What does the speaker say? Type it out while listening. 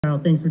Kyle,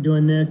 thanks for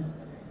doing this.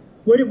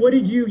 What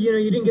did you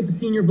you didn't get the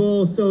Senior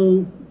Bowl,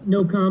 so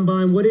no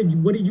combine. What did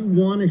you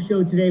want to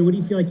show today? What do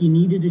you feel like you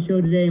needed to show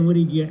today, and what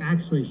did you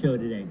actually show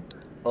today?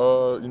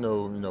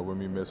 With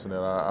me missing it,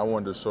 I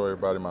wanted to show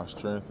everybody my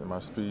strength and my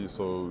speed.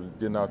 So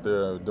getting out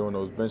there and doing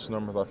those bench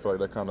numbers, I feel like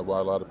that kind of why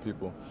a lot of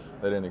people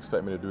they didn't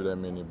expect me to do that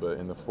many. But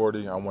in the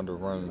 40, I wanted to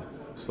run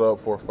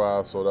sub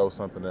 4.5, so that was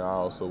something that I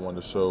also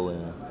wanted to show.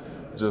 And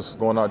just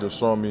going out, just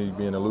showing me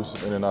being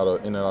elusive in and out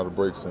of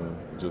breaks, and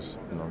just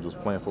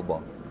playing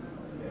football.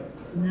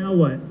 Now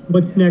what?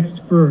 What's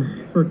next for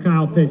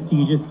Kyle Pitts? Do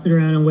you just sit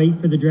around and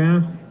wait for the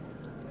draft?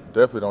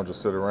 Definitely don't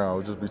just sit around.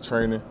 We'll just be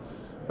training.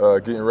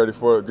 Getting ready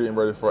for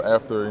it,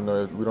 after.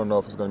 We don't know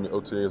if it's going to be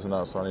OTAs or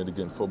not, so I need to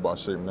get in football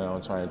shape now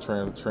and try and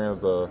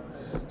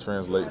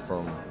translate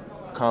from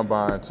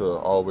combine to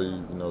always,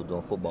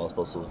 doing football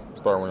stuff. So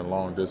start running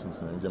long distance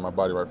and get my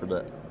body right for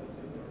that.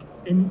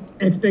 And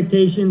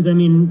expectations,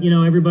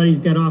 everybody's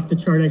got off the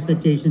chart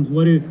expectations.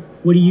 What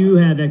do you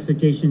have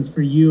expectations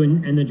for you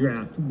and the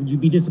draft? Would you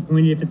be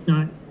disappointed if it's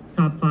not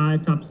top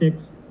 5, top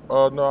 6?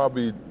 No,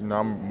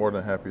 I'm more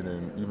than happy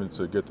than even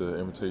to get the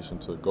invitation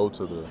to go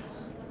to the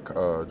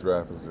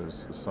draft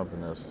is something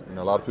that's,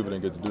 a lot of people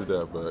didn't get to do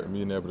that, but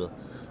me being able to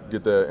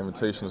get that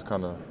invitation is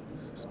kind of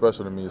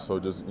special to me. So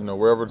just,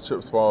 wherever the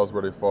chips fall is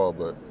where they fall,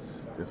 but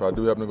if I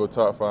do happen to go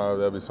top 5,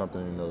 that'd be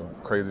something,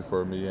 crazy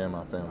for me and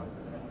my family.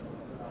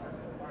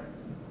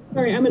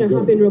 Sorry, I'm going to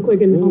hop in real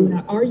quick and on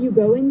that. Are you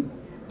going?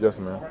 Yes,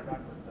 ma'am.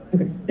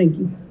 Okay, thank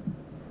you.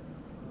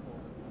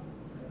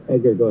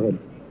 Edgar, go ahead.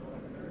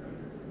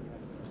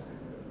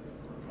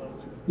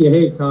 Yeah,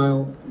 hey,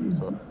 Kyle.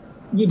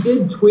 You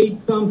did tweet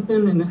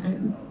something,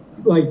 and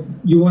like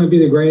you want to be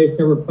the greatest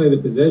to ever play the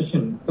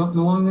position, something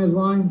along those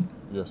lines.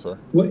 Yes, sir.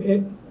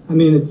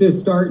 It's just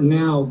starting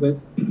now, but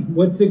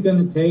what's it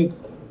going to take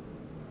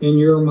in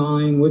your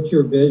mind? What's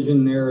your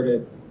vision there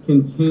to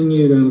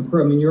continue to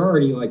improve? You're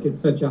already like at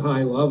such a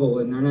high level,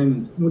 and they're not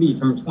even, what do you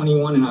turn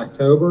 21 in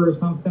October or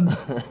something?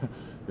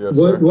 Yes,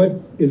 sir.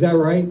 Is that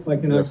right?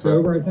 Like in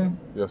October, sir. I think.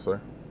 Yes,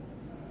 sir.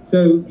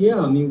 So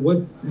yeah,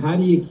 how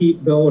do you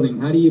keep building?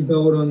 How do you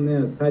build on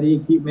this? How do you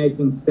keep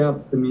making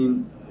steps?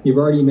 You've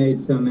already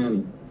made so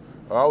many.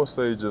 I would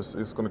say just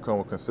it's going to come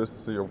with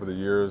consistency over the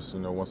years.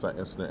 Once I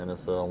enter the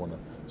NFL, I want to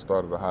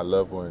start at a high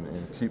level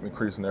and keep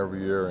increasing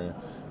every year and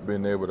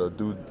being able to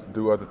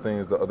do other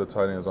things that other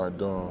tight ends aren't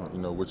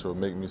doing, which will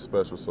make me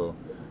special. So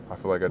I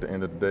feel like at the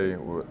end of the day,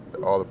 with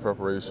all the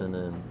preparation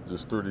and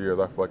just through the years,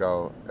 I feel like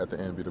I'll at the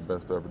end be the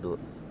best to ever do it.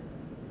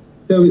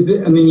 So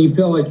you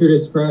feel like you're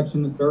just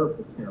scratching the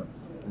surface here?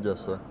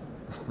 Yes, sir.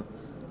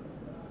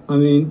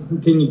 Can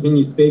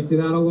you speak to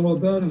that a little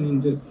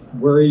bit? Just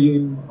where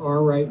you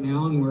are right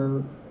now and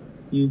where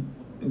you,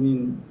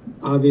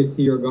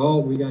 obviously your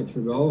goal, we got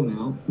your goal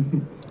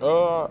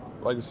now.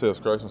 Like you said,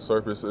 scratching the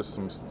surface,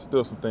 there's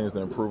still some things to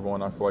improve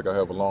on. I feel like I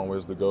have a long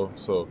ways to go.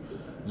 So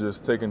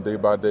just taking day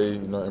by day,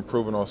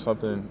 improving on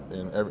something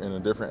in a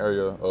different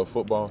area of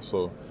football.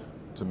 So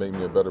to make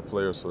me a better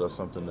player. So that's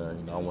something that,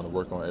 I want to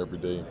work on every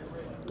day,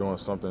 doing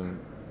something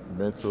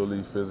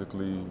mentally,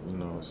 physically,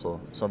 so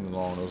something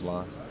along those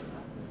lines.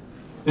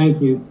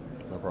 Thank you.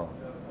 No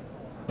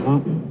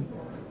problem.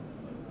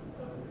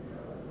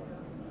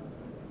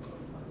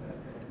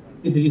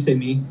 Did you say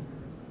me?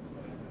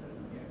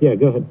 Yeah,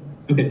 go ahead.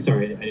 Okay,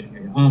 sorry, I didn't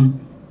hear you.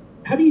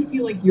 How do you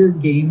feel like your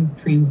game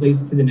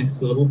translates to the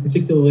next level,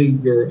 particularly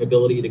your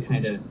ability to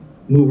kind of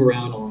move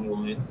around along the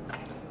line?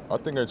 I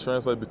think it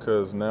translates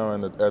because now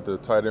at the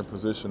tight end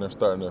position, they're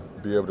starting to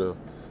be able to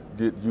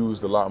get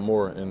used a lot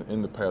more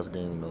in the pass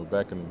game.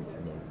 Back in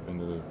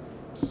the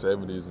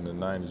 70s and the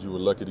 90s, you were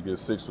lucky to get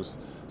six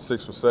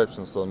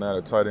receptions. So now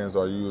the tight ends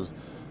are used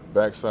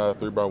backside,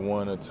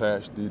 3x1,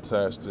 attached,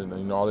 detached,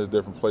 and all these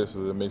different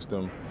places. It makes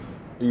them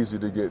easy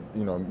to get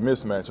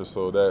mismatches.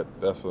 So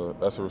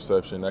that's a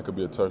reception. That could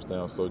be a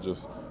touchdown. So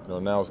just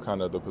now it's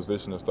kind of the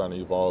position that's starting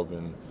to evolve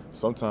and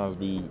sometimes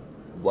be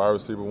wide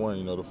receiver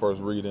 1. The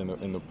first read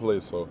in the play.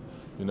 So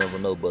you never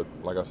know. But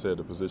like I said,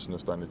 the position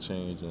is starting to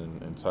change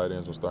and tight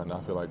ends are starting,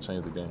 I feel like,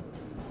 change the game.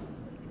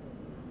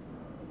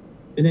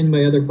 And then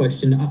my other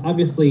question,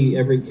 obviously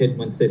every kid,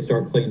 once they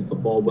start playing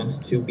football, wants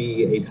to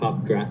be a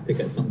top draft pick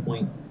at some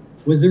point.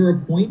 Was there a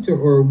point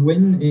or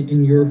when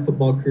in your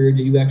football career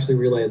did you actually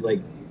realize,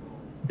 like,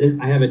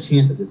 I have a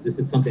chance at this? This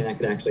is something that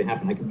could actually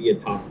happen. I could be a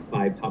top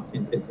 5, top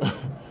 10 pick.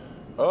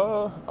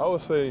 I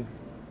would say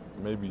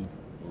maybe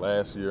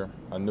last year.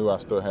 I knew I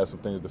still had some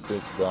things to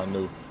fix, but I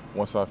knew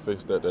once I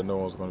fixed that no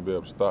one was going to be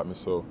able to stop me.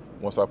 So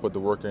once I put the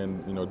work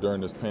in,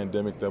 during this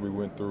pandemic that we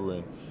went through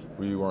and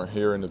we weren't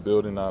here in the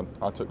building, I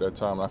took that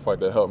time, and I feel like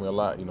that helped me a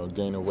lot,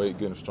 gaining weight,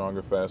 getting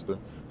stronger, faster,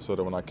 so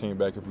that when I came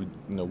back,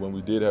 when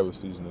we did have a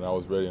season, and I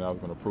was ready and I was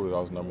going to prove that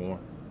I was number 1.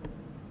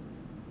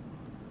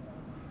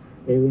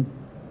 Haley?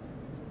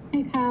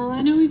 Hey, Kyle.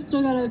 I know we've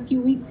still got a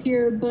few weeks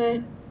here,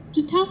 but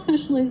just how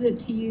special is it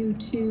to you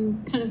to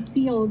kind of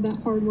see all of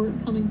that hard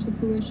work coming to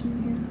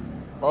fruition here?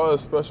 Oh,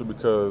 it's special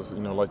because,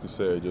 like you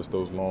said, just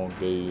those long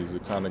days,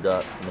 it kind of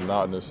got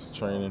monotonous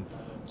training.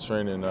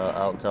 training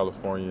out in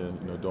California,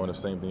 doing the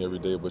same thing every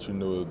day, but you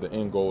know the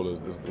end goal is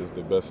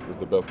the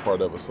best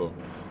part of it. So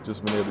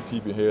just being able to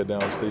keep your head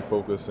down, stay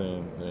focused,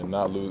 and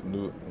not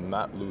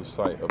lose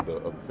sight of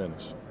the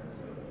finish.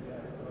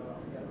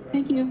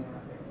 Thank you.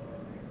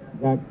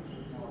 Zach?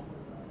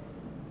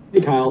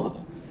 Hey,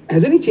 Kyle.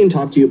 Has any team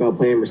talked to you about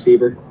playing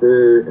receiver,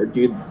 or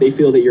do they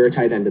feel that you're a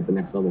tight end at the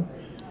next level?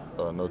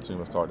 No team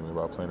has talked to me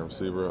about playing a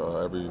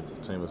receiver. Every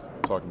team is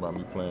talking about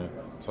me playing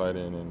tight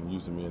end and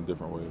using me in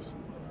different ways.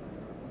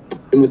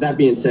 And with that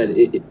being said,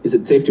 is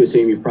it safe to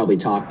assume you've probably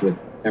talked with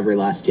every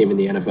last team in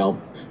the NFL?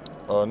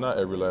 Not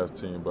every last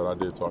team, but I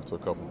did talk to a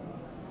couple.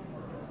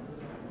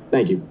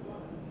 Thank you.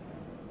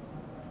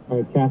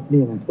 All right, Cassidy,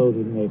 and then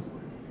closing Nate.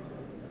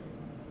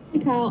 Hey,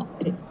 Kyle,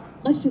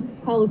 let's just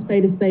call a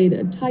spade a spade.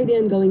 A tight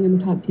end going in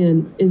the top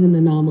 10 is an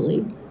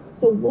anomaly.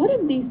 So what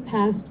have these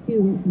past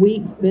few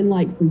weeks been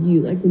like for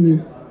you? Like when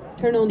you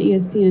turn on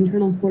ESPN,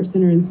 turn on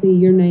SportsCenter and see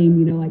your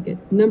name, like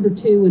at number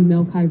 2 in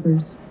Mel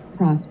Kiper's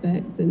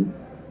prospects. And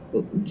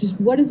just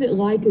what is it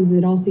like? Does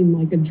it all seem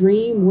like a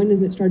dream? When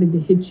has it started to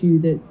hit you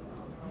that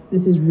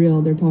this is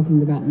real? They're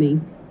talking about me.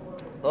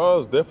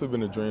 It's definitely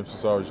been a dream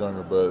since I was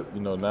younger, but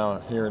now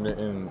hearing it,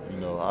 and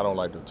I don't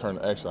like to turn.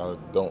 Actually,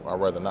 I'd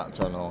rather not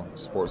turn on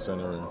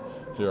SportsCenter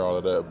and hear all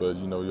of that. But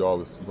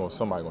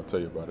somebody gonna tell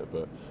you about it.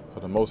 But for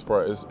the most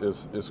part,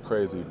 it's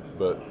crazy.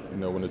 But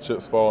when the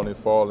chips fall and they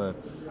fall, and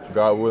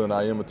God willing,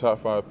 I am a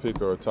top 5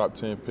 pick or a top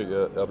 10 pick,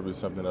 that'll be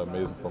something that's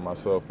amazing for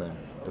myself, and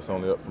it's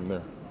only up from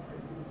there.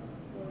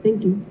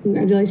 Thank you.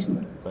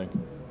 Congratulations. Thank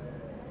you.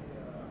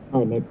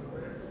 All right, Nick.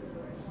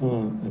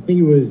 I think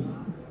it was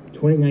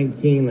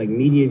 2019, like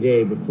media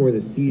day before the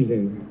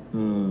season,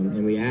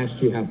 and we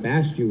asked you how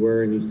fast you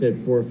were, and you said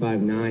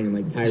 4.59, and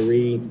like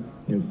Tyree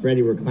and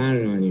Freddie were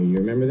clowning on you. You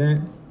remember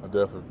that? I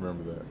definitely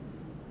remember that.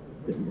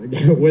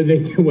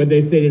 What'd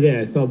they say today?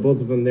 I saw both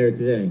of them there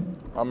today.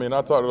 I mean,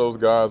 I talk to those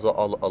guys a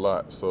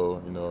lot,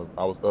 so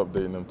I was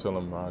updating them,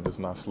 telling them it's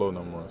not slow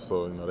no more.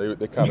 So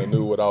they kind of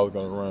knew what I was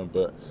going to run,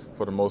 but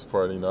for the most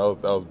part, that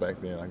was back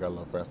then. I got a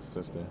lot faster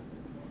since then.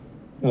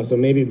 Oh, so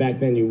maybe back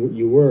then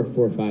you were a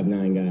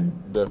 4.59 guy.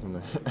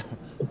 Definitely.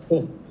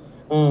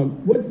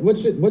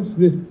 What's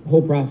this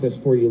whole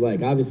process for you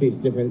like? Obviously, it's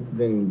different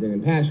than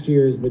in past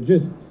years, but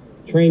just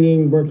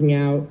training, working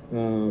out,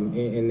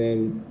 and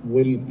then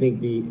what do you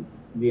think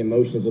the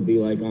emotions will be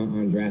like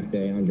on draft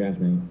day, on draft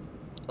night?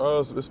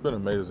 It's been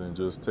amazing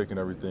just taking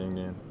everything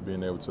in,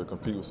 being able to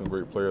compete with some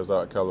great players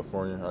out in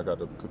California. I got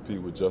to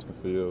compete with Justin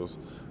Fields,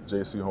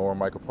 J.C. Horn,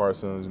 Michael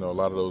Parsons, a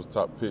lot of those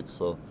top picks.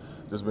 So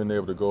just being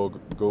able to go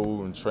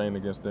and train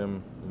against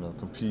them,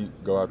 compete,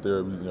 go out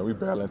there. We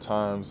battling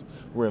times.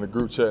 We're in a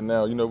group chat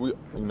now.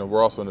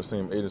 We're also in the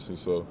same agency.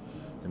 So,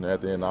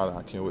 at the end,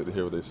 I can't wait to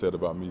hear what they said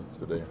about me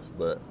today.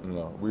 But,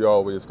 we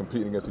always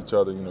competing against each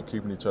other,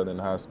 keeping each other in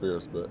high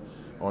spirits. But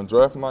on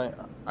draft night,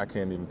 I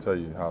can't even tell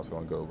you how it's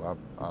going to go.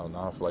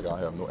 I feel like I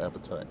have no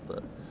appetite,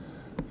 but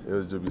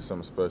it'll just be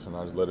something special, and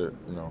I just let it,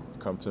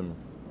 come to me.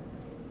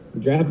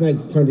 Draft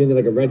night's turned into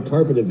like a red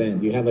carpet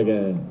event. Do you have like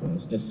a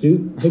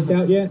suit picked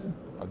out yet?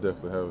 I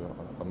definitely have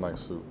a nice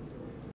suit.